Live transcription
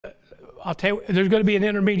I'll tell you, there's going to be an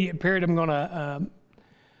intermediate period. I'm going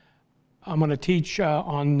to teach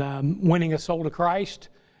on winning a soul to Christ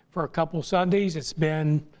for a couple Sundays. It's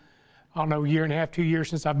been, I don't know, a year and a half, 2 years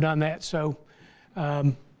since I've done that. So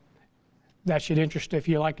that should interest if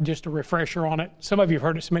you like just a refresher on it. Some of you have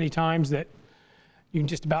heard it so many times that you can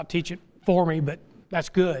just about teach it for me, but that's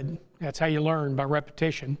good. That's how you learn, by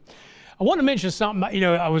repetition. I want to mention something. You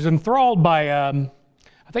know, I was enthralled by, I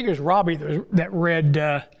think it was Robbie that read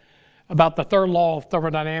about the third law of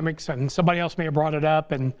thermodynamics, and somebody else may have brought it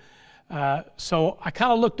up. And so I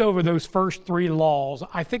kind of looked over those first 3 laws.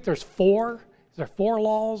 I think there's 4. Is there 4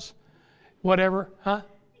 laws? Whatever, huh?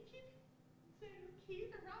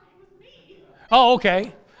 Oh,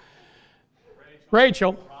 okay.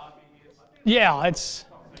 Rachel. Yeah, it's.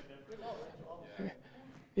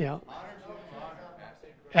 Yeah.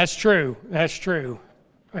 That's true. That's true.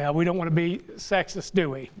 Well, we don't want to be sexist, do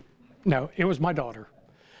we? No, it was my daughter.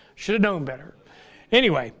 Should have known better.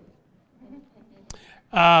 Anyway.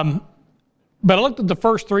 But I looked at the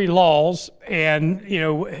first 3 laws, and, you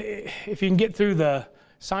know, if you can get through the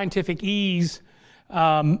scientific ease,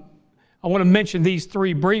 I want to mention these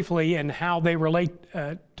 3 briefly and how they relate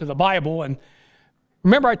to the Bible. And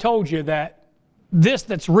remember, I told you that this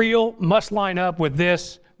that's real must line up with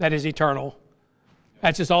this that is eternal.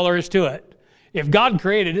 That's just all there is to it. If God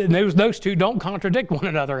created it, and those 2 don't contradict one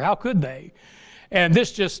another, how could they? And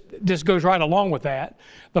this just goes right along with that.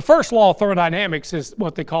 The first law of thermodynamics is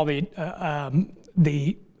what they call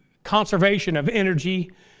the conservation of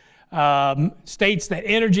energy. States that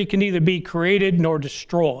energy can neither be created nor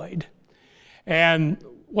destroyed. And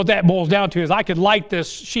what that boils down to is I could light this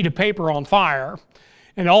sheet of paper on fire,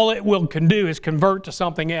 and all it can do is convert to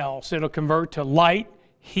something else. It'll convert to light,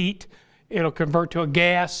 heat, it'll convert to a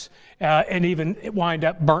gas, and even wind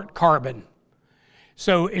up burnt carbon.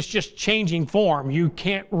 So it's just changing form. You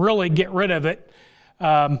can't really get rid of it.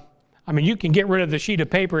 I mean, you can get rid of the sheet of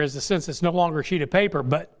paper in the sense it's no longer a sheet of paper,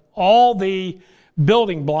 but all the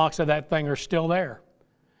building blocks of that thing are still there.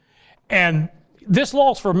 And this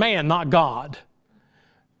law's for man, not God,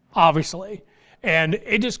 obviously. And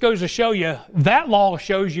it just goes to show you, that law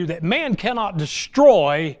shows you that man cannot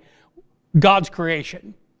destroy God's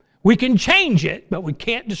creation. We can change it, but we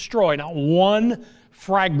can't destroy not one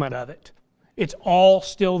fragment of it. It's all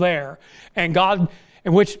still there. And God,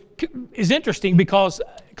 which is interesting because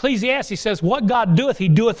Ecclesiastes says, what God doeth, he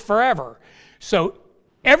doeth forever. So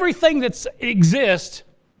everything that exists,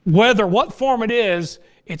 whether what form it is,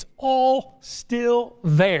 it's all still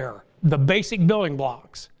there. The basic building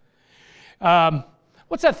blocks.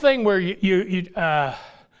 What's that thing where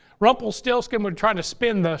Rumpelstiltskin was trying to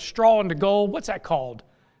spin the straw into gold? What's that called?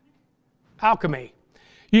 Alchemy.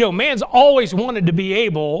 You know, man's always wanted to be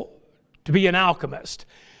able to be an alchemist.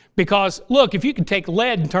 Because, look, if you can take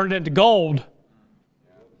lead and turn it into gold,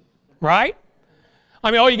 right?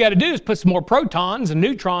 I mean, all you got to do is put some more protons and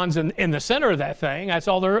neutrons in the center of that thing. That's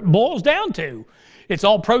all it boils down to. It's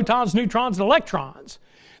all protons, neutrons, and electrons.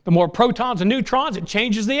 The more protons and neutrons, it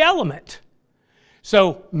changes the element.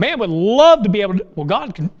 So man would love to be able to, well,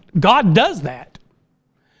 God does that.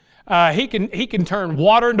 He can turn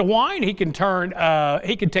water into wine. He can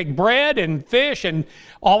take bread and fish and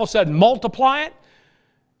all of a sudden multiply it,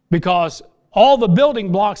 because all the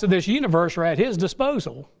building blocks of this universe are at his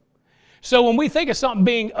disposal. So when we think of something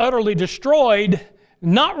being utterly destroyed,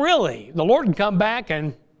 not really. The Lord can come back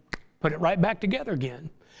and put it right back together again.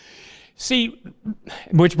 See,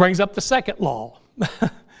 which brings up the second law.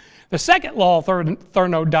 The second law of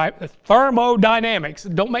thermodynamics,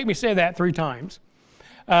 don't make me say that 3 times,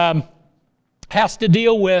 has to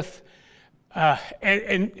deal with,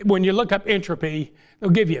 and when you look up entropy, they'll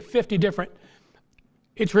give you 50 different,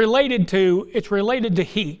 it's related to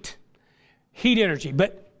heat energy,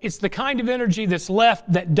 but it's the kind of energy that's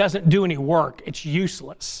left that doesn't do any work. It's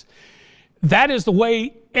useless. That is the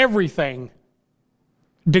way everything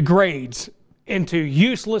degrades into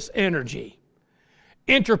useless energy.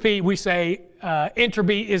 Entropy, we say,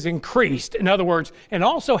 entropy is increased. In other words, it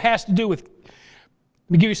also has to do with, let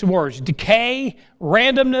me give you some words, decay,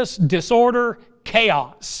 randomness, disorder,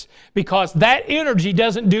 chaos. Because that energy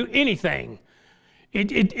doesn't do anything.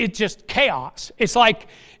 It's just chaos. It's like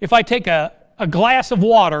if I take a glass of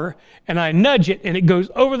water and I nudge it and it goes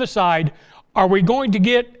over the side, are we going to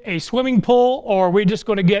get a swimming pool, or are we just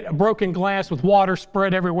going to get a broken glass with water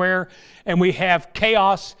spread everywhere and we have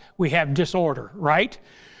chaos, we have disorder, right?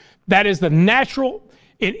 That is the natural,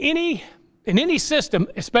 in any system,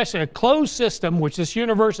 especially a closed system, which this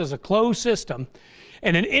universe is a closed system,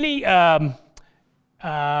 and in any, what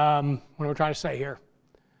am I trying to say here?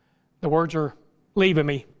 The words are leaving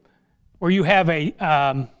me. Where you have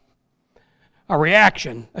a a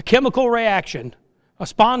reaction, a chemical reaction, a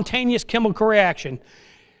spontaneous chemical reaction,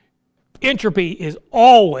 entropy is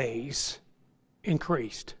always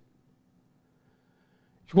increased.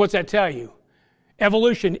 What's that tell you?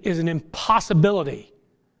 Evolution is an impossibility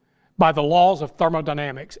by the laws of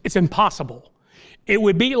thermodynamics. It's impossible. It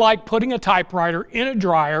would be like putting a typewriter in a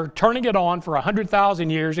dryer, turning it on for 100,000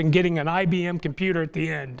 years and getting an IBM computer at the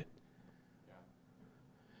end.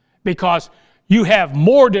 Because you have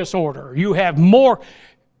more disorder. You have more.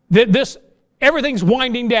 Everything's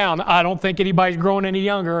winding down. I don't think anybody's growing any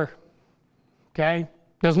younger. Okay?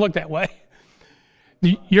 Doesn't look that way.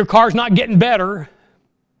 Your car's not getting better.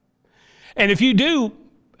 And if you do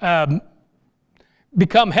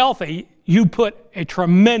become healthy, you put a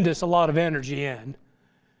tremendous lot of energy in.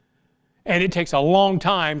 And it takes a long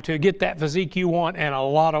time to get that physique you want and a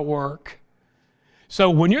lot of work. So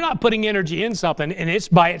when you're not putting energy in something and it's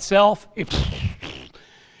by itself,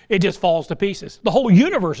 it just falls to pieces. The whole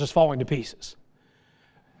universe is falling to pieces.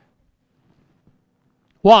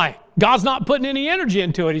 Why? God's not putting any energy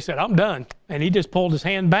into it. He said, I'm done. And he just pulled his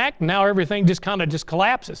hand back, and now everything just kind of just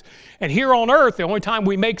collapses. And here on earth, the only time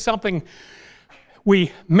we make something,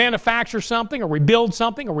 we manufacture something, or we build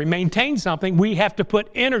something, or we maintain something, we have to put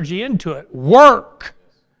energy into it. Work.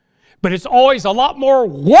 But it's always a lot more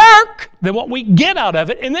work than what we get out of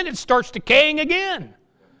it, and then it starts decaying again.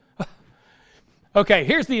 Okay,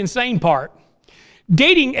 here's the insane part.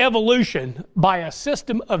 Dating evolution by a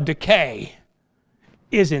system of decay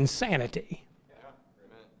is insanity.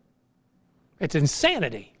 It's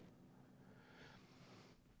insanity.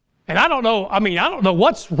 And I don't know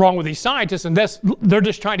what's wrong with these scientists, and they're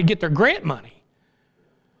just trying to get their grant money.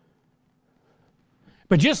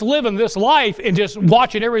 But just living this life and just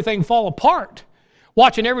watching everything fall apart,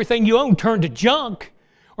 watching everything you own turn to junk,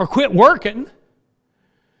 or quit working,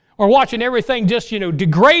 or watching everything just,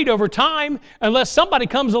 degrade over time unless somebody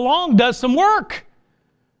comes along and does some work.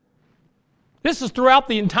 This is throughout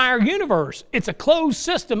the entire universe. It's a closed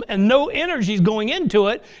system and no energy is going into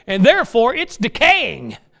it, and therefore it's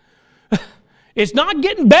decaying. It's not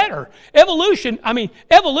getting better. Evolution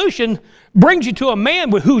brings you to a man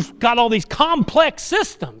who's got all these complex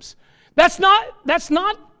systems. That's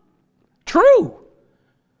not true.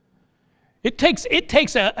 It takes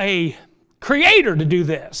a creator to do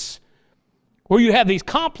this, where you have these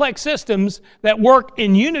complex systems that work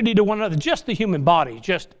in unity to one another. Just the human body,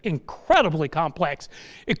 just incredibly complex.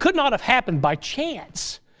 It could not have happened by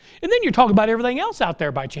chance. And then you're talking about everything else out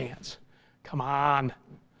there by chance. Come on.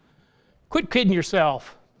 Quit kidding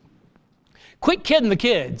yourself. Quit kidding the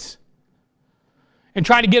kids and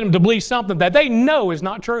trying to get them to believe something that they know is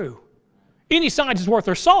not true. Any scientist worth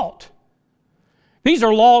their salt. These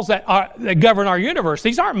are laws that govern our universe.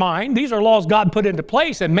 These aren't mine. These are laws God put into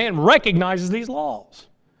place, and man recognizes these laws.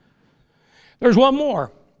 There's one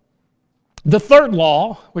more. The third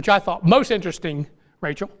law, which I thought most interesting,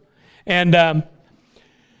 Rachel, and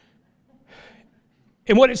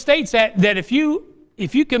what it states that if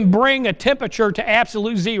you can bring a temperature to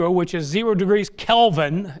absolute zero, which is 0 degrees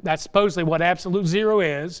Kelvin, that's supposedly what absolute zero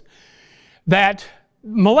is, that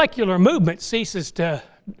molecular movement ceases to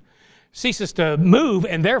move,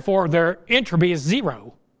 and therefore their entropy is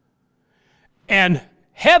zero. And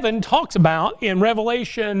heaven talks about, in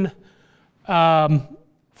Revelation 4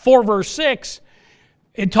 verse 6,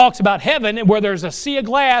 it talks about heaven and where there's a sea of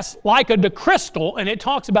glass like a crystal, and it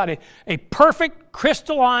talks about a perfect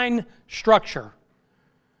crystalline structure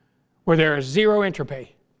where there is zero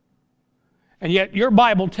entropy. And yet your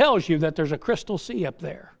Bible tells you that there's a crystal sea up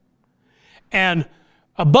there. And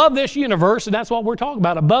above this universe, and that's what we're talking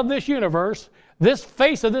about, above this universe, this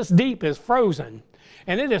face of this deep is frozen.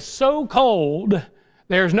 And it is so cold,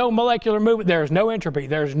 there's no molecular movement, there's no entropy,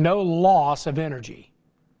 there's no loss of energy.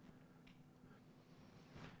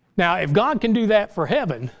 Now, if God can do that for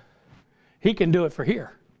heaven, He can do it for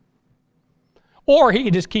here. Or He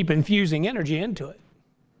can just keep infusing energy into it.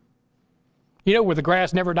 Where the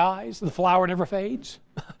grass never dies, the flower never fades?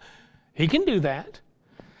 He can do that.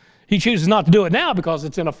 He chooses not to do it now because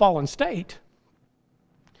it's in a fallen state.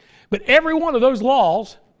 But every one of those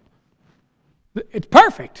laws, it's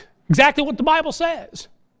perfect. Exactly what the Bible says.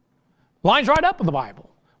 Lines right up with the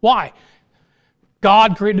Bible. Why?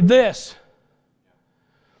 God created this.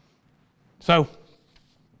 So,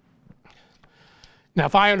 now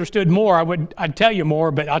if I understood more, I'd tell you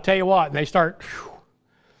more, but I'll tell you what, they start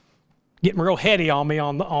getting real heady on me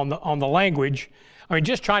on the language.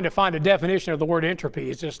 Just trying to find a definition of the word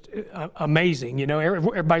entropy is just amazing.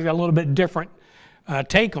 Everybody's got a little bit different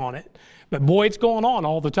take on it. But boy, it's going on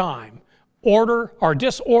all the time. Order or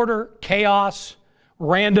disorder, chaos,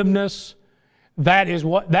 randomness, that is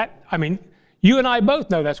what, You and I both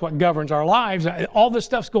know that's what governs our lives. All this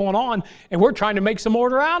stuff's going on, and we're trying to make some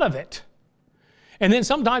order out of it. And then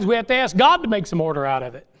sometimes we have to ask God to make some order out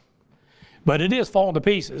of it. But it is falling to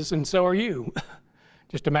pieces, and so are you.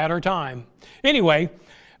 Just a matter of time. Anyway,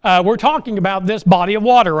 we're talking about this body of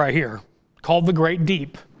water right here, called the Great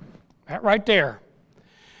Deep. That right there.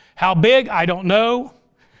 How big, I don't know.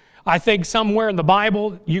 I think somewhere in the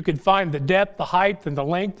Bible you could find the depth, the height, and the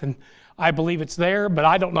length, and I believe it's there, but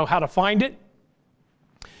I don't know how to find it.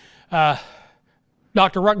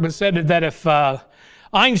 Dr. Ruckman said that if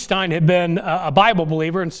Einstein had been a Bible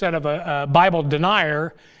believer instead of a Bible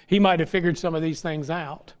denier, he might have figured some of these things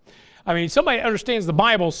out. I mean, somebody understands the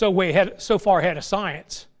Bible so far ahead of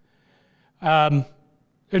science.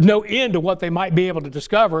 There's no end to what they might be able to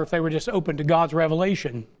discover if they were just open to God's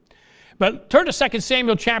revelation. But turn to 2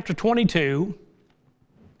 Samuel chapter 22,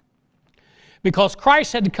 because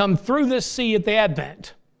Christ had to come through this sea at the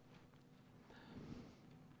Advent.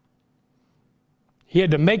 He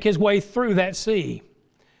had to make his way through that sea.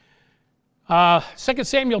 2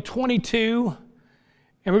 Samuel 22,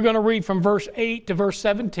 and we're going to read from verse 8 to verse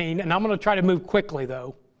 17, and I'm going to try to move quickly,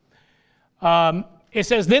 though. It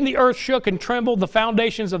says, "Then the earth shook and trembled, the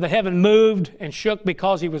foundations of the heaven moved and shook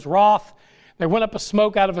because he was wroth. There went up a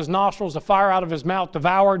smoke out of his nostrils, a fire out of his mouth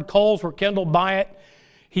devoured, coals were kindled by it.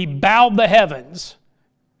 He bowed the heavens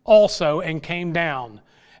also and came down."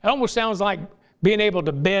 It almost sounds like being able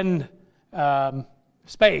to bend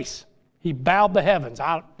space. He bowed the heavens.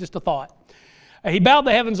 Just a thought. He bowed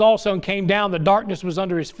the heavens also and came down. The darkness was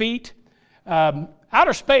under his feet.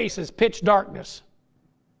 Outer space is pitch darkness.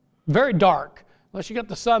 Very dark. Unless you got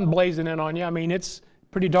the sun blazing in on you. I mean, it's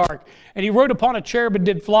pretty dark. "And he rode upon a cherub and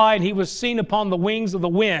did fly, and he was seen upon the wings of the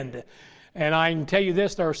wind." And I can tell you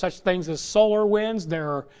this, there are such things as solar winds.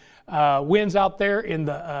 There are winds out there in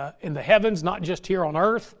the heavens, not just here on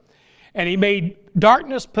earth. "And he made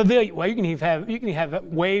darkness pavilion." Well, you can have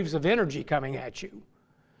waves of energy coming at you.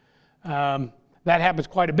 That happens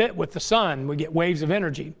quite a bit with the sun. We get waves of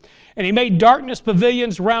energy. "And he made darkness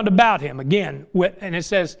pavilions round about him." Again, and it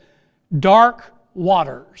says, dark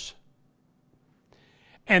waters.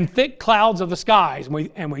 "And thick clouds of the skies."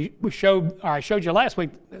 I showed you last week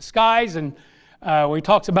the skies, and where he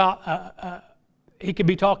talks about, he could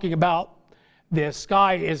be talking about the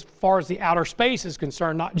sky as far as the outer space is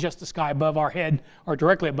concerned, not just the sky above our head or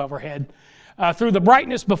directly above our head. "Through the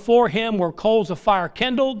brightness before him were coals of fire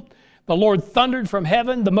kindled. The Lord thundered from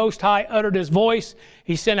heaven. The Most High uttered his voice.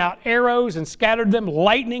 He sent out arrows and scattered them,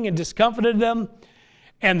 lightning and discomfited them.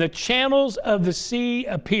 And the channels of the sea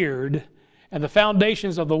appeared, and the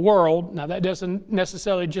foundations of the world," now that doesn't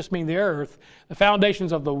necessarily just mean the earth, "the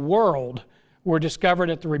foundations of the world were discovered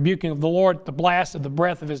at the rebuking of the Lord, at the blast of the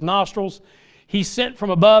breath of his nostrils. He sent from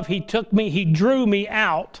above, he took me, he drew me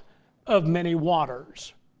out of many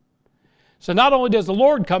waters." So not only does the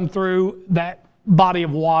Lord come through that body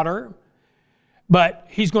of water, but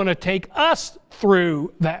he's going to take us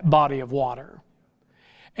through that body of water.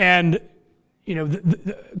 And, you know,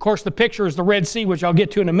 of course, the picture is the Red Sea, which I'll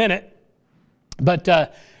get to in a minute. But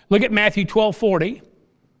look at Matthew 12:40.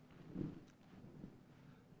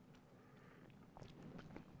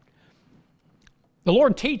 The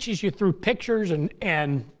Lord teaches you through pictures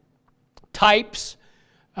and types,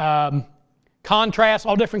 contrasts,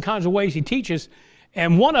 all different kinds of ways he teaches.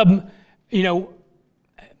 And one of them, you know,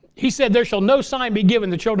 he said, "There shall no sign be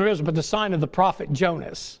given the children of Israel but the sign of the prophet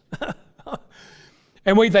Jonas."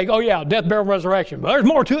 And we think, oh yeah, death, burial, resurrection. But there's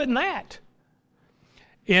more to it than that.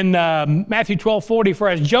 In Matthew 12:40, "For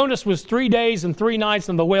as Jonas was 3 days and 3 nights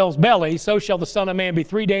in the whale's belly, so shall the Son of Man be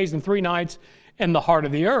 3 days and 3 nights in the heart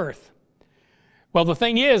of the earth." Well, the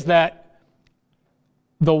thing is that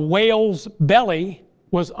the whale's belly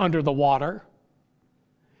was under the water,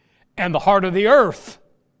 and the heart of the earth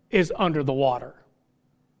is under the water.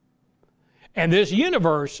 And this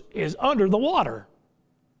universe is under the water.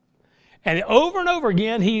 And over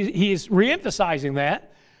again, he's reemphasizing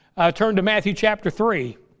that. Turn to Matthew chapter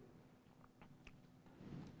 3.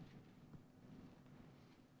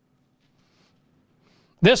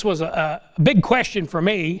 This was a big question for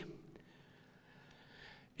me.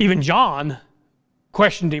 Even John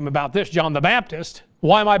questioned him about this, John the Baptist.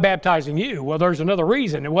 "Why am I baptizing you?" Well, there's another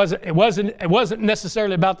reason. It wasn't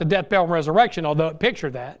necessarily about the death, burial, and resurrection, although it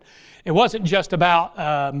pictured that. It wasn't just about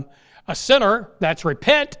a sinner that's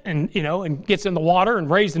repent and gets in the water and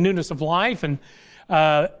raised in newness of life, and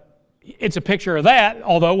it's a picture of that.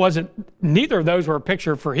 Although neither of those were a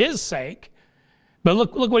picture for his sake. But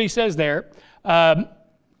look what he says there.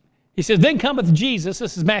 He says, "Then cometh Jesus."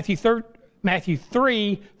 This is Matthew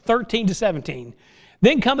 3, 13 to 17.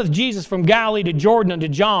 Then cometh Jesus from Galilee to Jordan unto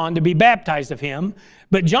John to be baptized of him.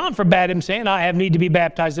 But John forbade him, saying, I have need to be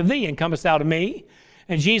baptized of thee, and comest thou to me?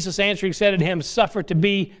 And Jesus answering said unto him, Suffer it to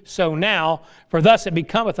be so now, for thus it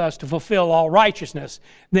becometh us to fulfill all righteousness.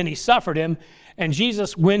 Then he suffered him. And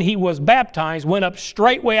Jesus, when he was baptized, went up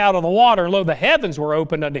straightway out of the water, and lo, the heavens were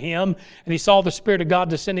opened unto him, and he saw the Spirit of God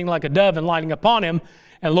descending like a dove and lighting upon him.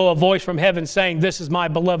 And lo, a voice from heaven saying, This is my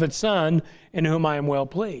beloved Son, in whom I am well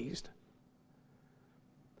pleased.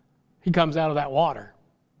 He comes out of that water.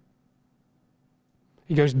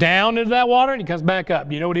 He goes down into that water and he comes back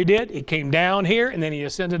up. You know what he did? He came down here and then he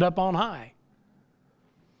ascended up on high.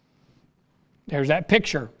 There's that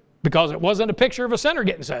picture. Because it wasn't a picture of a sinner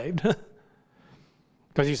getting saved.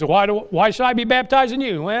 Because he said, why should I be baptized in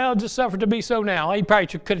you? Well, just suffer to be so now. He probably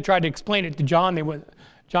could have tried to explain it to John.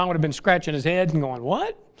 John would have been scratching his head and going,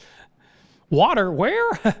 what? Water? Where?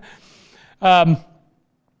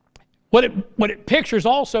 What it pictures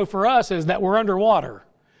also for us is that we're underwater.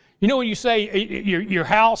 You know when you say your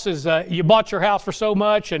house is, you bought your house for so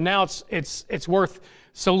much and now it's worth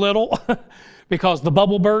so little because the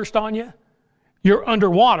bubble burst on you? You're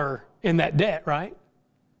underwater in that debt, right?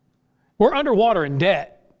 We're underwater in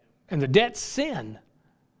debt, and the debt's sin.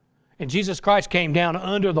 And Jesus Christ came down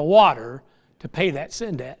under the water to pay that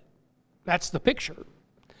sin debt. That's the picture.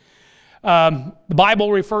 The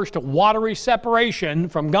Bible refers to watery separation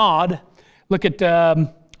from God. Look at,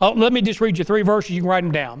 let me just read you 3 verses. You can write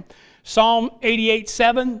them down. Psalm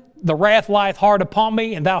 88:7, the wrath lieth hard upon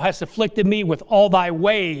me, and thou hast afflicted me with all thy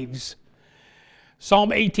waves.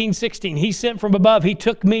 Psalm 18:16, he sent from above, he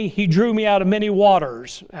took me, he drew me out of many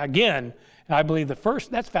waters. Again, I believe the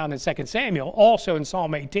first, that's found in 2 Samuel, also in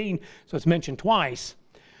Psalm 18, so it's mentioned twice.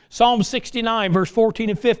 Psalm 69, verse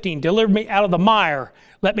 14 and 15, deliver me out of the mire,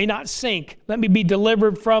 let me not sink, let me be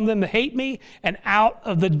delivered from them that hate me, and out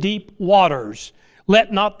of the deep waters.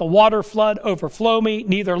 Let not the water flood overflow me,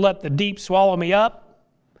 neither let the deep swallow me up,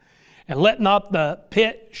 and let not the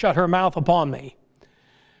pit shut her mouth upon me.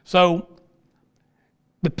 So,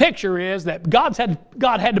 the picture is that God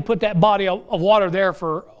had to put that body of water there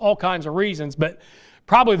for all kinds of reasons, but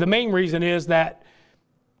probably the main reason is that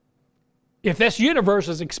if this universe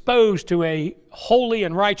is exposed to a holy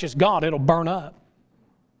and righteous God, it'll burn up.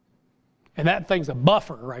 And that thing's a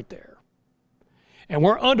buffer right there. And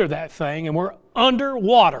we're under that thing, and we're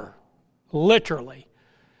underwater, literally.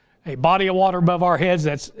 A body of water above our heads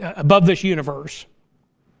that's above this universe.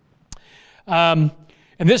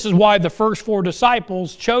 And this is why the first 4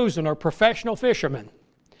 disciples chosen are professional fishermen.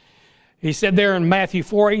 He said there in Matthew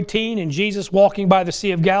 4:18, and Jesus walking by the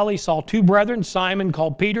Sea of Galilee saw 2 brethren, Simon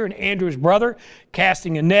called Peter and Andrew his brother,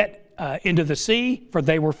 casting a net into the sea, for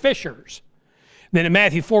they were fishers. Then in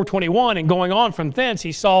Matthew 4:21, and going on from thence,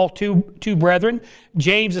 he saw two brethren,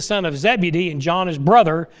 James the son of Zebedee and John his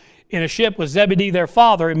brother, in a ship with Zebedee their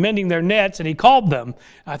father, and mending their nets, and he called them.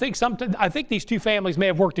 I think these 2 families may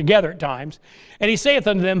have worked together at times. And he saith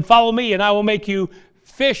unto them, Follow me, and I will make you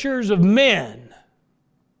fishers of men.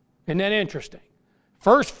 Isn't that interesting?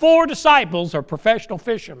 First 4 disciples are professional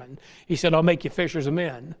fishermen. He said, I'll make you fishers of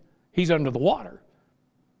men. He's under the water.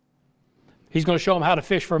 He's going to show them how to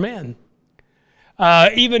fish for men.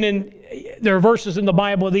 There are verses in the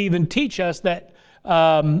Bible that even teach us that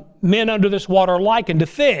men under this water are likened to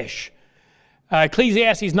fish.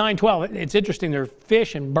 Ecclesiastes 9:12, it's interesting, they're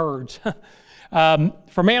fish and birds.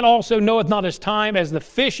 For man also knoweth not his time, as the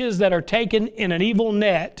fishes that are taken in an evil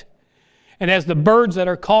net, and as the birds that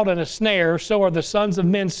are caught in a snare, so are the sons of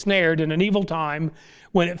men snared in an evil time,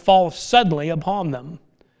 when it falleth suddenly upon them.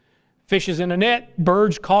 Fishes in a net,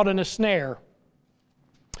 birds caught in a snare.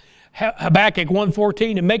 Habakkuk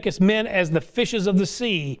 1:14, and maketh men as the fishes of the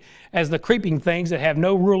sea, as the creeping things that have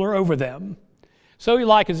no ruler over them. So he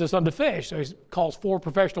likens us unto fish. So he calls 4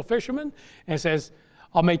 professional fishermen and says,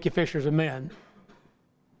 I'll make you fishers of men.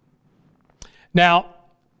 Now,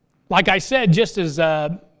 like I said, just as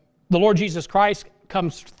the Lord Jesus Christ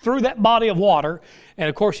comes through that body of water, and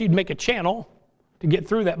of course he'd make a channel to get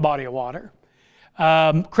through that body of water,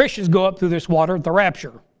 Christians go up through this water at the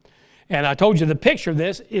rapture. And I told you the picture of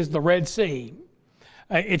this is the Red Sea.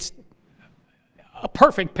 It's a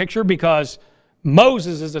perfect picture because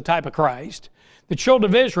Moses is a type of Christ. The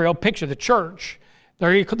children of Israel picture the church.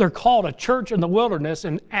 They're called a church in the wilderness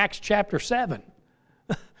in Acts chapter 7.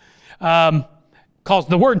 Because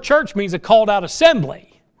the word church means a called out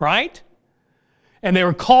assembly, right? And they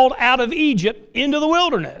were called out of Egypt into the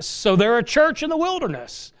wilderness. So they're a church in the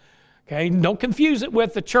wilderness. Okay, don't confuse it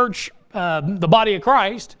with the church, the body of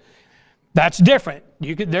Christ. That's different.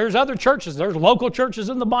 There's other churches. There's local churches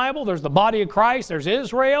in the Bible. There's the body of Christ. There's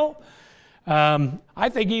Israel. I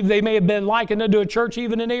think even they may have been likened unto a church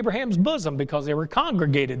even in Abraham's bosom because they were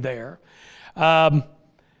congregated there.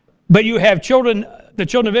 But you have the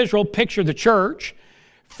children of Israel picture the church.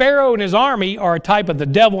 Pharaoh and his army are a type of the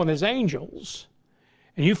devil and his angels.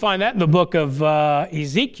 And you find that in the book of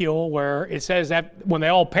Ezekiel, where it says that when they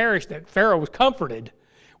all perished, that Pharaoh was comforted.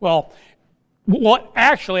 Well, what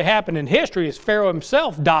actually happened in history is Pharaoh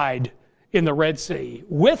himself died in the Red Sea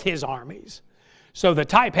with his armies. So the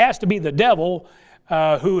type has to be the devil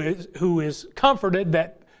who is comforted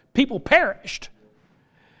that people perished.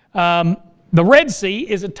 The Red Sea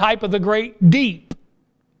is a type of the great deep.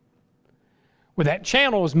 Where that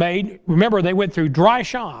channel was made, remember they went through dry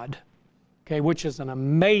shod, okay, which is an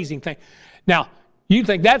amazing thing. Now, you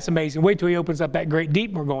think that's amazing. Wait till he opens up that great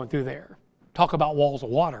deep and we're going through there. Talk about walls of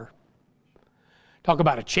water. Talk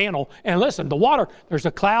about a channel. And listen, the water, there's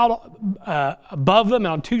a cloud above them,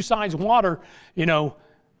 and on two sides water, you know,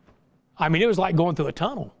 I mean, it was like going through a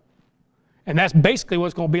tunnel. And that's basically what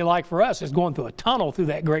it's going to be like for us, is going through a tunnel through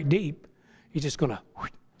that great deep. He's just going to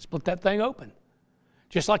split that thing open.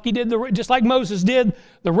 Just like just like Moses did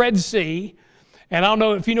the Red Sea. And I don't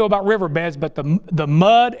know if you know about riverbeds, but the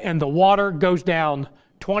mud and the water goes down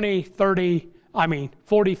 20, 30,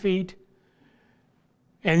 40 feet.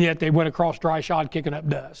 And yet they went across dry shod kicking up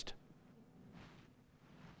dust.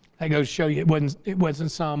 That goes to show you it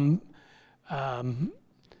wasn't some,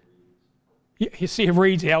 you see of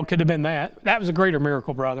reeds, yeah, it could have been that. That was a greater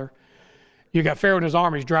miracle, brother. You got Pharaoh and his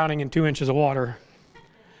armies drowning in 2 inches of water.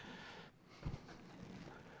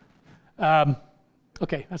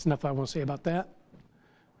 Okay, that's enough I want to say about that.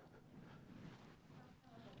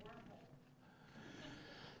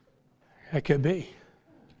 It could be.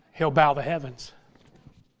 He'll bow the heavens.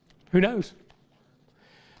 Who knows?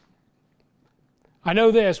 I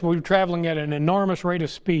know this, we're traveling at an enormous rate of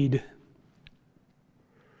speed.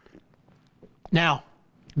 Now,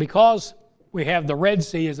 because we have the Red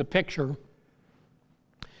Sea as a picture,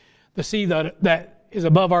 the sea that is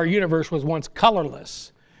above our universe was once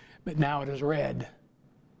colorless, but now it is red,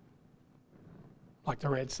 like the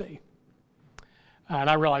Red Sea. And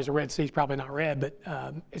I realize the Red Sea is probably not red,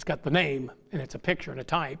 but it's got the name, and it's a picture and a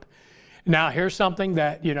type. Now, here's something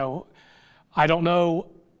that, you know, I don't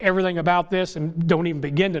know everything about this and don't even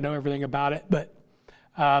begin to know everything about it, but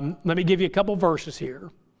let me give you a couple verses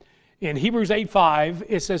here. In Hebrews 8:5,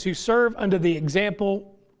 it says, who serve under the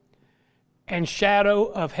example and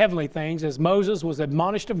shadow of heavenly things, as Moses was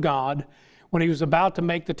admonished of God when he was about to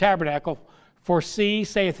make the tabernacle. For see,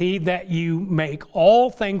 saith he, that you make all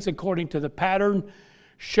things according to the pattern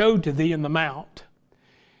showed to thee in the mount.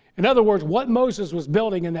 In other words, what Moses was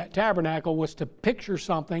building in that tabernacle was to picture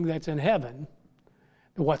something that's in heaven.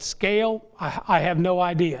 What scale? I have no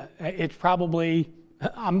idea. It's probably,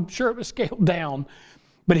 I'm sure it was scaled down.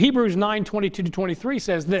 But Hebrews 9:22-23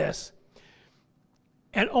 says this,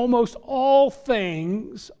 and almost all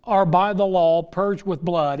things are by the law purged with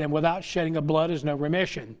blood, and without shedding of blood is no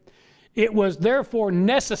remission. It was therefore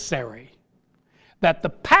necessary that the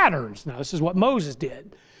patterns, now this is what Moses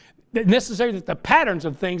did, necessary that the patterns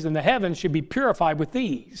of things in the heavens should be purified with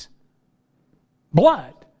these.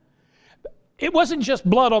 Blood. It wasn't just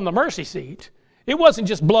blood on the mercy seat. It wasn't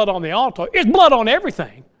just blood on the altar. It's blood on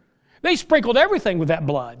everything. They sprinkled everything with that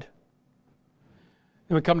blood.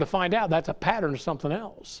 And we come to find out that's a pattern of something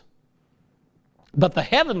else. But the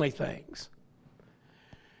heavenly things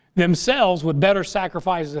themselves with better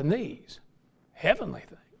sacrifices than these. Heavenly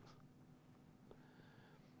things.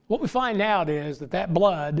 What we find out is that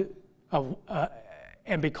blood,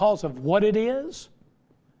 and because of what it is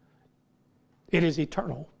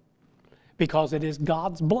eternal. Because it is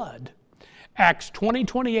God's blood. Acts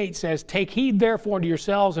 20:28 says, take heed therefore unto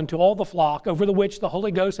yourselves and to all the flock over the which the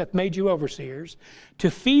Holy Ghost hath made you overseers,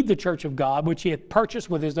 to feed the church of God, which he hath purchased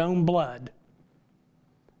with his own blood.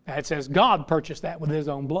 Now it says God purchased that with his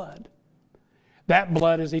own blood. That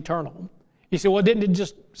blood is eternal. You say, well, didn't it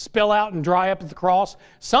just spill out and dry up at the cross?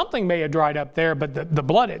 Something may have dried up there, but the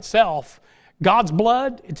blood itself, God's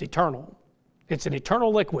blood, it's eternal. It's an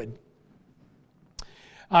eternal liquid.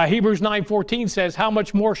 Hebrews 9:14 says, how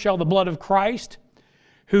much more shall the blood of Christ,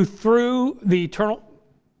 who through the eternal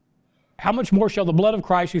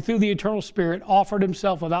Spirit offered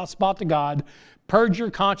himself without spot to God, purge your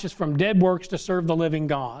conscience from dead works to serve the living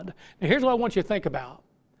God. Now here's what I want you to think about.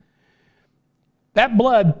 That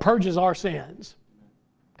blood purges our sins.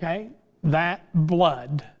 Okay? That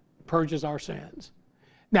blood purges our sins.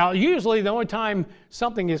 Now usually the only time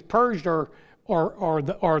something is purged or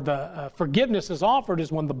the forgiveness is offered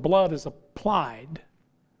is when the blood is applied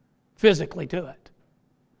physically to it.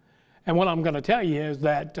 And what I'm going to tell you is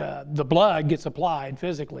that the blood gets applied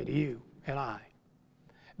physically to you. and I,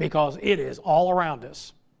 because it is all around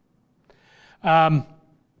us.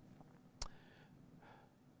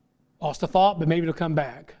 Lost a thought, but maybe it'll come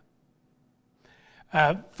back.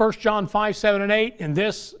 1 John 5, 7, and 8, and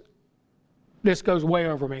this goes way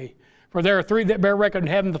over me. For there are three that bear record in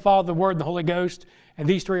heaven, the Father, the Word, and the Holy Ghost, and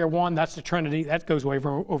these three are one. That's the Trinity. That goes way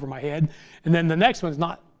over my head. And then the next one's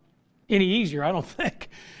not any easier, I don't think.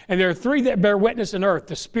 And there are three that bear witness in earth,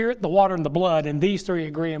 the Spirit, the water, and the blood, and these three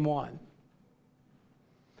agree in one.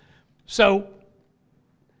 So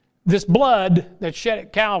this blood that's shed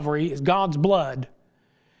at Calvary is God's blood.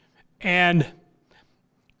 And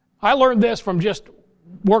I learned this from just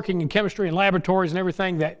working in chemistry and laboratories and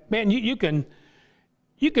everything, that, man, you can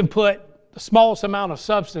put the smallest amount of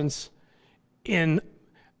substance in,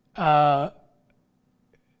 let's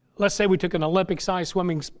say we took an Olympic-sized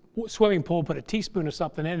swimming pool, put a teaspoon of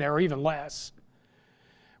something in there, or even less.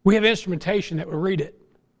 We have instrumentation that would read it,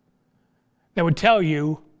 that would tell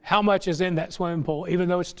you how much is in that swimming pool, even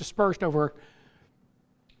though it's dispersed over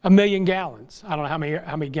 1 million gallons. I don't know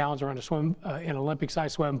how many gallons are in an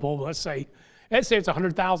Olympic-sized swimming pool, but let's say it's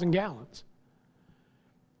 100,000 gallons.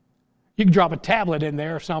 You can drop a tablet in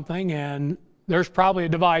there or something, and there's probably a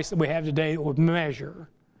device that we have today that would measure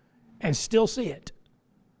and still see it.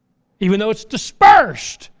 Even though it's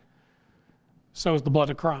dispersed, so is the blood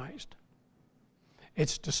of Christ.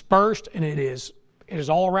 It's dispersed, and it is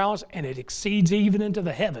all around us, and it exceeds even into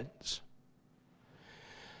the heavens.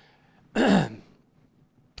 I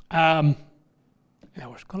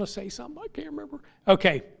was going to say something, I can't remember.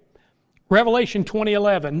 Okay, Revelation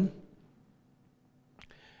 20:11.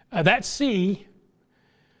 That sea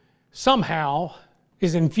somehow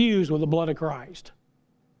is infused with the blood of Christ.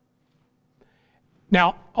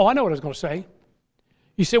 Now, I know what I was going to say.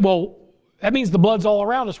 You said, well, that means the blood's all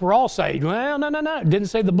around us. We're all saved. Well, no. It didn't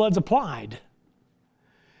say the blood's applied. It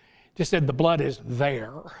just said the blood is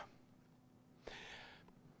there.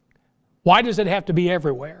 Why does it have to be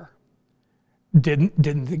everywhere? Didn't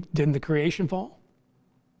the creation fall?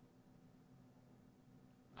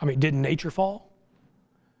 I mean, didn't nature fall?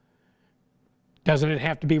 Doesn't it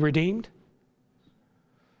have to be redeemed?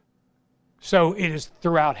 So it is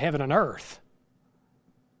throughout heaven and earth.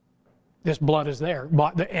 This blood is there.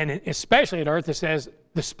 And especially at earth, it says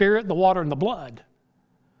the Spirit, the water, and the blood.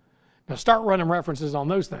 Now start running references on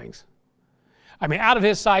those things. I mean, out of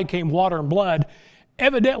his side came water and blood,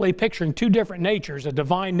 evidently picturing two different natures, a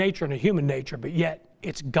divine nature and a human nature, but yet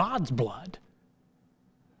it's God's blood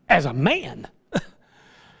as a man.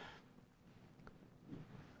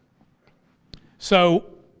 So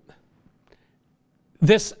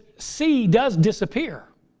this sea does disappear.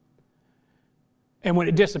 And when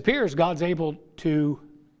it disappears, God's able to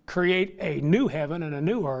create a new heaven and a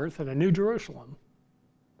new earth and a new Jerusalem.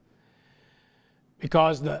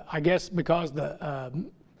 Because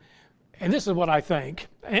and this is what I think,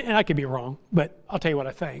 and I could be wrong, but I'll tell you what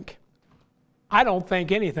I think. I don't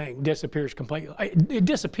think anything disappears completely. It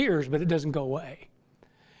disappears, but it doesn't go away.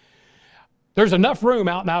 There's enough room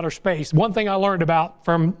out in outer space. One thing I learned about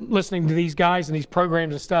from listening to these guys and these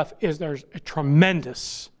programs and stuff is there's a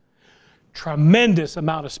tremendous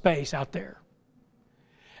amount of space out there.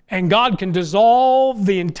 And God can dissolve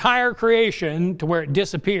the entire creation to where it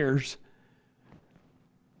disappears,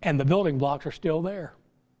 and the building blocks are still there.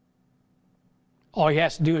 All he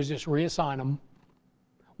has to do is just reassign them.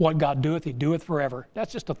 What God doeth, he doeth forever.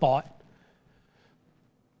 That's just a thought.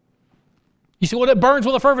 You say, well, it burns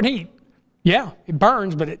with a fervent heat. Yeah, it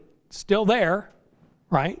burns, but it's still there,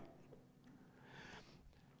 right?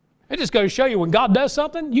 It just goes to show you, when God does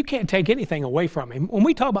something, you can't take anything away from him. When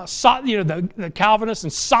we talk about the Calvinists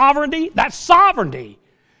and sovereignty, that's sovereignty.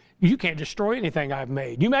 You can't destroy anything I've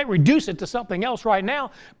made. You might reduce it to something else right now,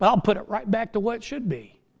 but I'll put it right back to what it should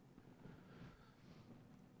be.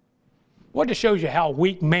 What just shows you how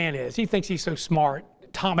weak man is. He thinks he's so smart,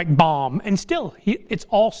 atomic bomb, and still, it's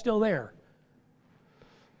all still there.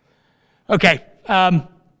 Okay,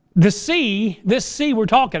 this sea we're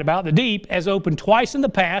talking about, the deep, has opened twice in the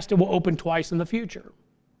past and will open twice in the future.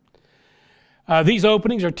 These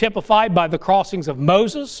openings are typified by the crossings of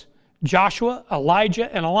Moses, Joshua, Elijah,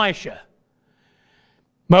 and Elisha.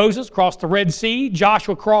 Moses crossed the Red Sea,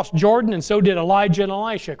 Joshua crossed Jordan, and so did Elijah and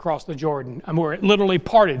Elisha cross the Jordan, where it literally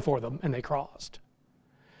parted for them, and they crossed.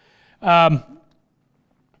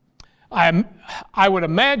 I would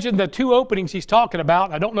imagine the two openings he's talking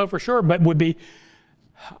about, I don't know for sure, but would be,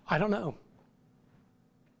 I don't know.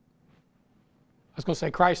 I was going to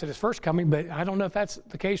say Christ at his first coming, but I don't know if that's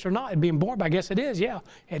the case or not. Being born, but I guess it is, yeah.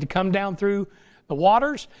 He had to come down through the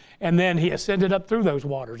waters, and then he ascended up through those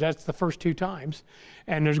waters. That's the first two times.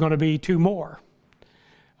 And there's going to be two more.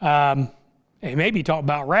 He may be talking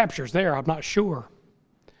about raptures there, I'm not sure.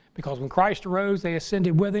 Because when Christ arose, they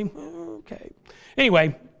ascended with him. Okay.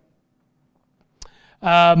 Anyway,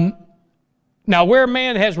 now where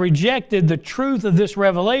man has rejected the truth of this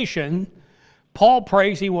revelation, Paul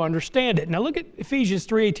prays he will understand it. Now look at Ephesians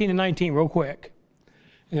 3:18 and 19 real quick,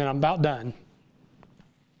 and then I'm about done.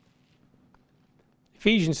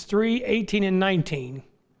 Ephesians 3:18 and 19.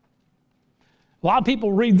 A lot of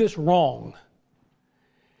people read this wrong.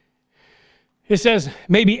 It says,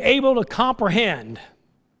 may be able to comprehend.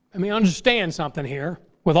 Let me understand something here.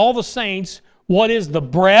 With all the saints, what is the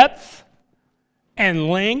breadth and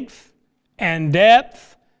length and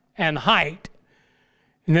depth and height?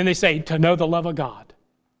 And then they say, to know the love of God.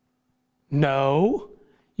 No,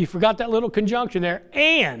 you forgot that little conjunction there.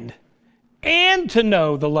 And to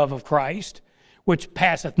know the love of Christ, which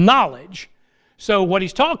passeth knowledge. So what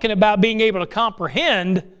he's talking about being able to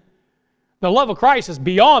comprehend, the love of Christ is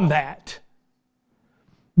beyond that.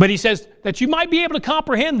 But he says that you might be able to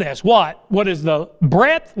comprehend this. What? What is the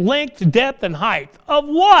breadth, length, depth, and height of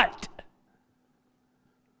what?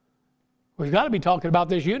 We've got to be talking about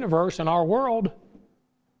this universe and our world.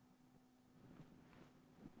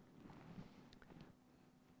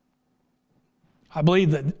 I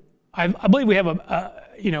believe that we have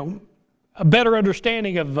a better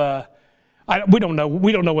understanding of. We don't know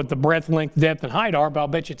what the breadth, length, depth, and height are, but I'll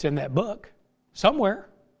bet you it's in that book somewhere.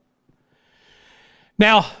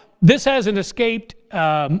 Now, this hasn't escaped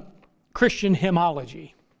Christian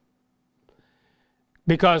hymnology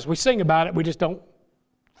because we sing about it, we just don't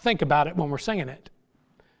think about it when we're singing it.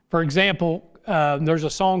 For example, there's a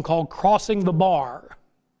song called Crossing the Bar.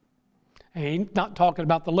 And he's not talking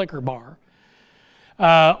about the liquor bar.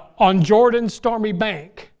 On Jordan's stormy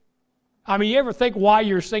bank. I mean, you ever think why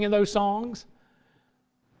you're singing those songs?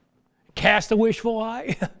 Cast a wishful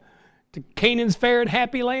eye to Canaan's fair and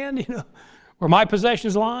happy land, where my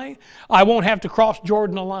possessions lie. I won't have to cross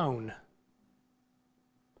Jordan alone.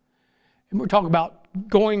 And we're talking about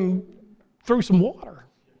going through some water.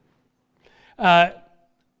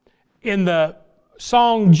 In the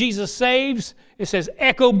song Jesus Saves, it says,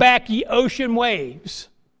 echo back ye ocean waves.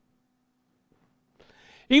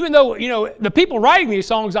 Even though, the people writing these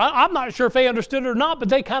songs, I'm not sure if they understood it or not, but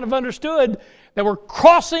they kind of understood that we're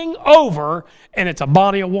crossing over, and it's a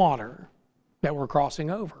body of water that we're crossing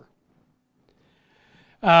over.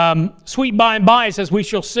 Sweet by and by, it says, we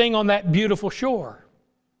shall sing on that beautiful shore.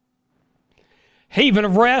 Haven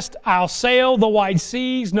of rest, I'll sail the wide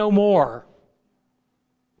seas no more.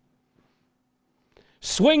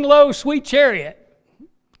 Swing low, sweet chariot.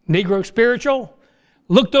 Negro spiritual.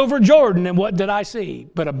 Looked over Jordan, and what did I see?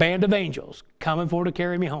 But a band of angels coming for to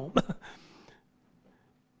carry me home.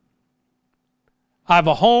 I've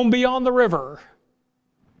a home beyond the river.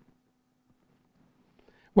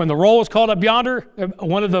 When the roll is called up yonder,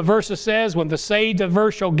 one of the verses says, when the sage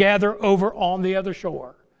diverse shall gather over on the other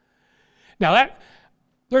shore. Now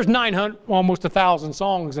there's 900, almost 1,000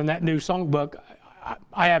 songs in that new songbook.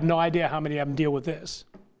 I have no idea how many of them deal with this.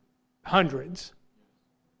 Hundreds.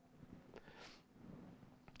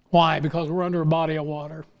 Why? Because we're under a body of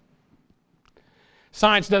water.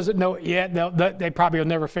 Science doesn't know it yet. They probably will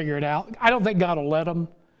never figure it out. I don't think God will let them.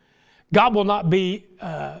 God will not be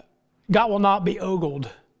ogled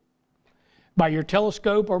by your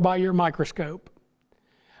telescope or by your microscope.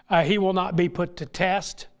 He will not be put to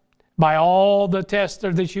test by all the tests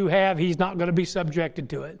that you have. He's not going to be subjected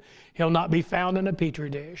to it. He'll not be found in a petri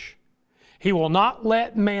dish. He will not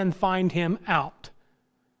let man find him out,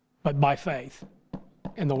 but by faith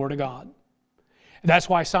in the Word of God. That's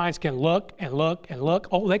why science can look and look and look.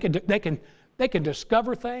 Oh, they can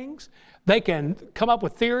discover things. They can come up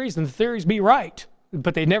with theories, and the theories be right,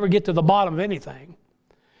 but they never get to the bottom of anything.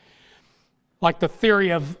 Like the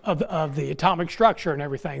theory of the atomic structure and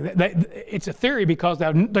everything. It's a theory because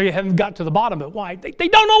they haven't got to the bottom of it. Why? They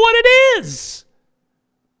don't know what it is.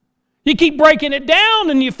 You keep breaking it down,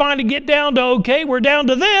 and you finally get down to, okay, we're down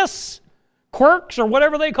to this. Quirks or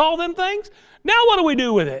whatever they call them things. Now what do we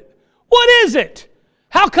do with it? What is it?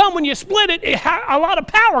 How come when you split it, a lot of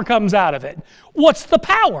power comes out of it? What's the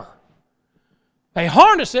power? They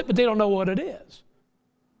harness it, but they don't know what it is.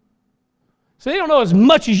 So they don't know as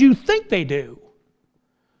much as you think they do.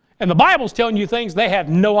 And the Bible's telling you things they have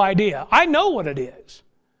no idea. I know what it is.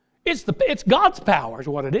 It's God's power is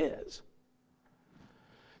what it is.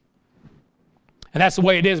 And that's the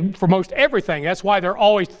way it is for most everything. That's why they're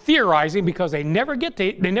always theorizing, because they never get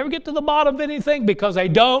to the bottom of anything because they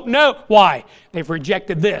don't know. Why? They've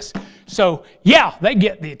rejected this. So yeah, they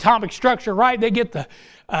get the atomic structure right. They get the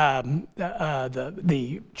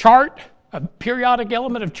chart, a periodic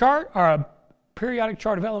element of chart, or a periodic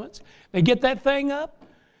chart of elements. They get that thing up,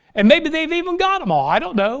 and maybe they've even got them all. I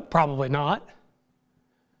don't know. Probably not.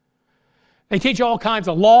 They teach all kinds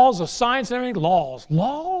of laws of science and everything. Laws.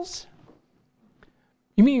 Laws?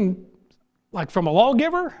 You mean like from a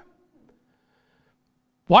lawgiver?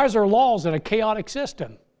 Why is there laws in a chaotic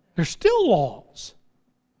system? There's still laws.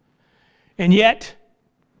 And yet,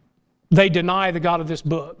 they deny the God of this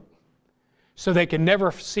book. So they can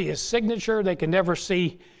never see his signature. They can never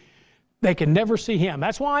see him.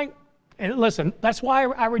 That's why, and listen, that's why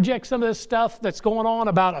I reject some of this stuff that's going on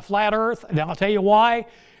about a flat earth. And I'll tell you why.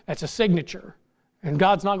 That's a signature. And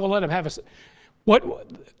God's not going to let them have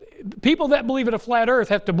people that believe in a flat earth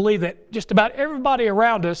have to believe that just about everybody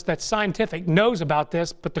around us that's scientific knows about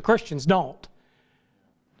this, but the Christians don't.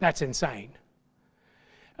 That's insane.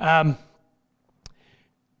 The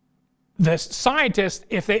scientists,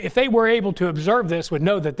 if they were able to observe this, would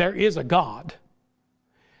know that there is a God.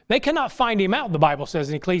 They cannot find him out, the Bible says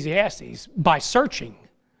in Ecclesiastes, by searching.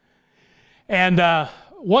 And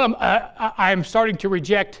I'm starting to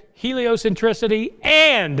reject heliocentricity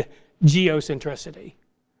and geocentricity.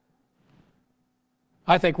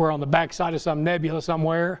 I think we're on the backside of some nebula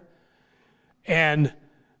somewhere, and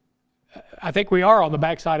I think we are on the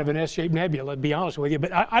backside of an S-shaped nebula, to be honest with you.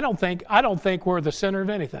 But I don't think we're the center of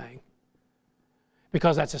anything,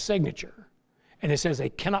 because that's a signature, and it says they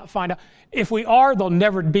cannot find out. If we are, they'll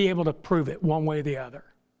never be able to prove it one way or the other.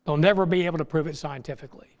 They'll never be able to prove it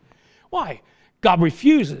scientifically. Why? God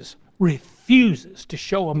refuses to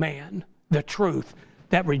show a man the truth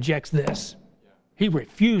that rejects this. He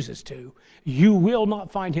refuses to. You will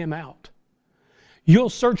not find him out. You'll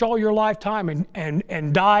search all your lifetime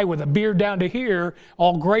and die with a beard down to here,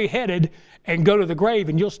 all gray-headed, and go to the grave,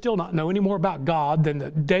 and you'll still not know any more about God than the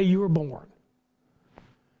day you were born,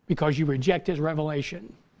 because you reject his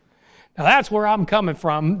revelation. Now that's where I'm coming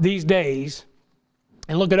from these days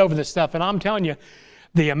and looking over this stuff, and I'm telling you,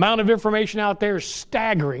 the amount of information out there is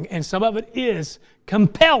staggering, and some of it is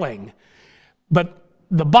compelling. But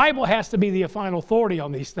the Bible has to be the final authority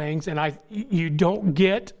on these things, and you don't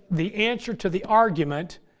get the answer to the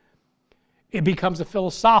argument. It becomes a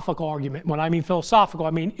philosophical argument. When I mean philosophical,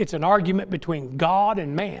 I mean it's an argument between God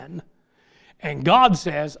and man. And God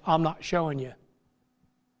says, I'm not showing you.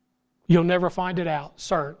 You'll never find it out.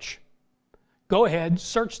 Search. Go ahead,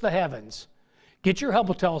 search the heavens. Get your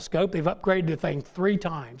Hubble telescope. They've upgraded the thing 3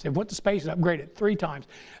 times. They went to space and upgraded it 3 times.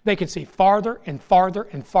 They can see farther and farther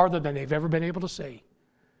and farther than they've ever been able to see.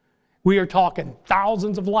 We are talking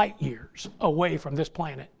thousands of light years away from this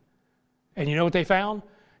planet. And you know what they found?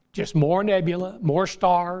 Just more nebula, more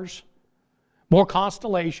stars, more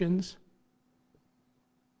constellations,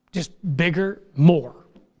 just bigger, more.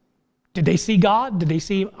 Did they see God? Did they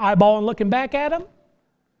see him eyeballing looking back at him?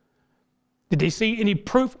 Did they see any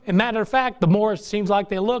proof? As a matter of fact, the more it seems like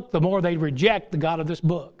they look, the more they reject the God of this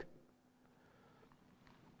book.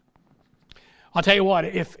 I'll tell you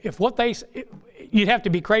what, you'd have to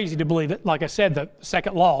be crazy to believe it. Like I said, the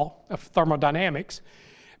second law of thermodynamics.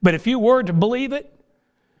 But if you were to believe it,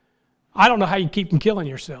 I don't know how you keep from killing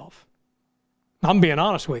yourself. I'm being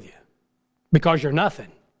honest with you. Because you're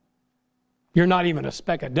nothing. You're not even a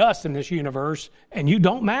speck of dust in this universe, and you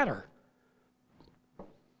don't matter.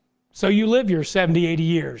 So you live your 70, 80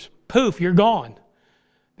 years. Poof, you're gone.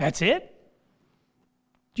 That's it?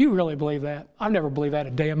 Do you really believe that? I've never believed that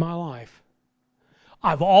a day in my life.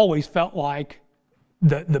 I've always felt like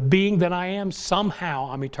the being that I am, somehow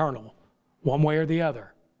I'm eternal, one way or the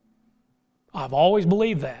other. I've always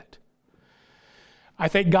believed that. I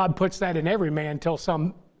think God puts that in every man until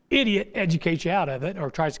some idiot educates you out of it or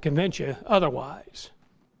tries to convince you otherwise.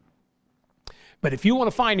 But if you want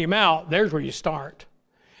to find him out, there's where you start.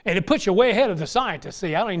 And it puts you way ahead of the scientists.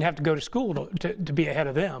 See, I don't even have to go to school to be ahead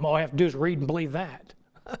of them. All I have to do is read and believe that.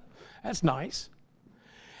 That's nice.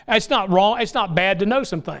 It's not wrong. It's not bad to know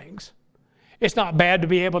some things. It's not bad to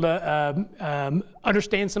be able to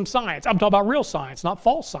understand some science. I'm talking about real science, not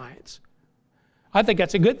false science. I think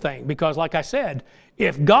that's a good thing because, like I said,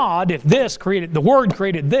 if this created, the Word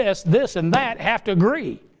created this and that have to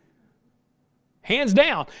agree. Hands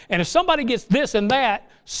down. And if somebody gets this and that,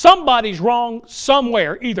 somebody's wrong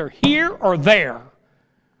somewhere, either here or there.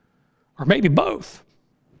 Or maybe both.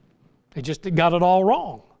 They just got it all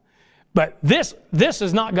wrong. But this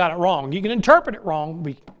has not got it wrong. You can interpret it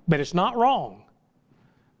wrong, but it's not wrong.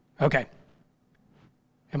 Okay.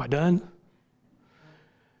 Am I done?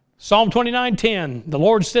 Psalm 29:10, the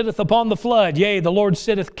Lord sitteth upon the flood, yea, the Lord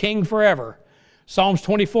sitteth king forever. Psalms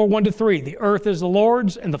 24, 1-3. The earth is the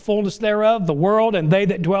Lord's, and the fullness thereof, the world, and they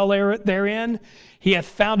that dwell therein. He hath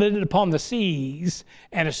founded it upon the seas,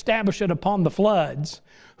 and established it upon the floods.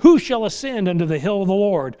 Who shall ascend unto the hill of the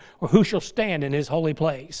Lord, or who shall stand in his holy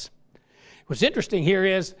place? What's interesting here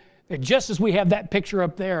is that just as we have that picture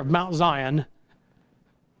up there of Mount Zion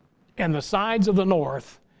and the sides of the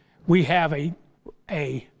north, we have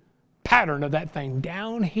a pattern of that thing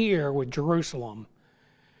down here with Jerusalem.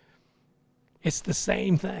 It's the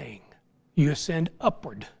same thing. You ascend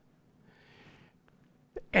upward.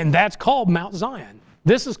 And that's called Mount Zion.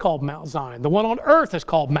 This is called Mount Zion. The one on earth is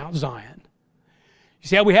called Mount Zion. You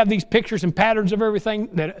see how we have these pictures and patterns of everything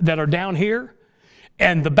that are down here?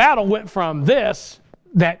 And the battle went from this,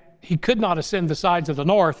 that he could not ascend the sides of the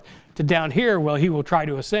north, to down here, well, he will try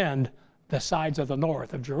to ascend the sides of the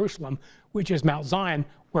north of Jerusalem, which is Mount Zion,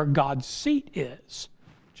 where God's seat is,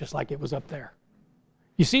 just like it was up there.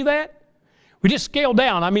 You see that? We just scaled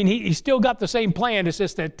down. I mean, he still got the same plan. It's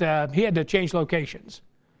just that he had to change locations.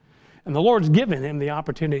 And the Lord's given him the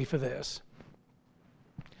opportunity for this.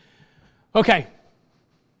 Okay.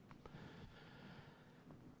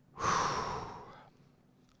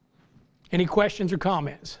 Any questions or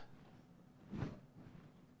comments?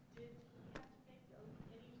 Did you have to make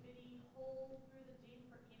any bitty hole through the deep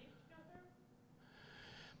for Enoch to go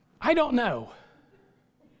through? I don't know.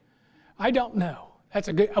 I don't know. That's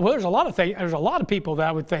a good. Well, there's a lot of things. There's a lot of people that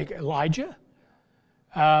I would think Elijah.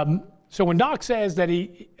 So when Doc says that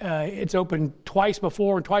it's opened twice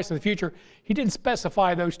before and twice in the future, he didn't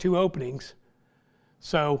specify those two openings.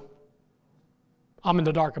 So I'm in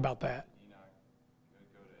the dark about that. Enoch could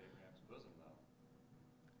go to Abraham's bosom, though,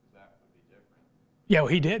 because that would be different. Yeah, well,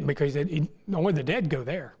 he did, because only the dead go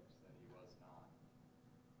there. That he was not.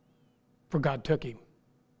 For God took him.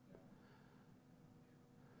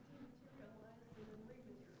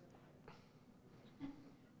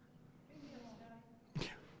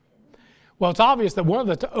 Well, it's obvious that one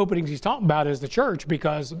of the openings he's talking about is the church,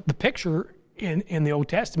 because the picture in the Old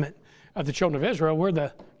Testament of the children of Israel, we're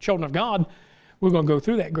the children of God. We're going to go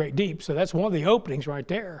through that great deep. So that's one of the openings right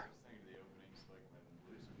there. I was thinking of the openings like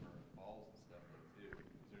when Lucifer falls and stuff like too.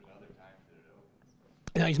 There's other times that it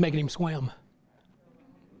opens. Now he's making him swim.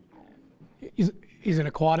 He's an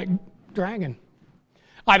aquatic dragon.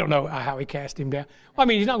 I don't know how he cast him down. Well, I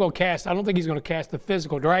mean, he's not going to cast, I don't think he's going to cast the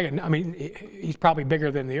physical dragon. I mean, he's probably bigger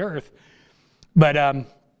than the earth. But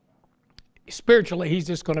spiritually, he's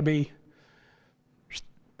just going to be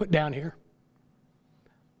put down here.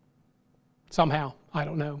 Somehow, I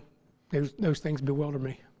don't know. Those things bewilder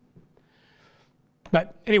me.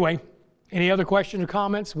 But anyway, any other questions or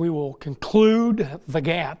comments? We will conclude the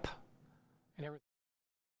gap. And everything.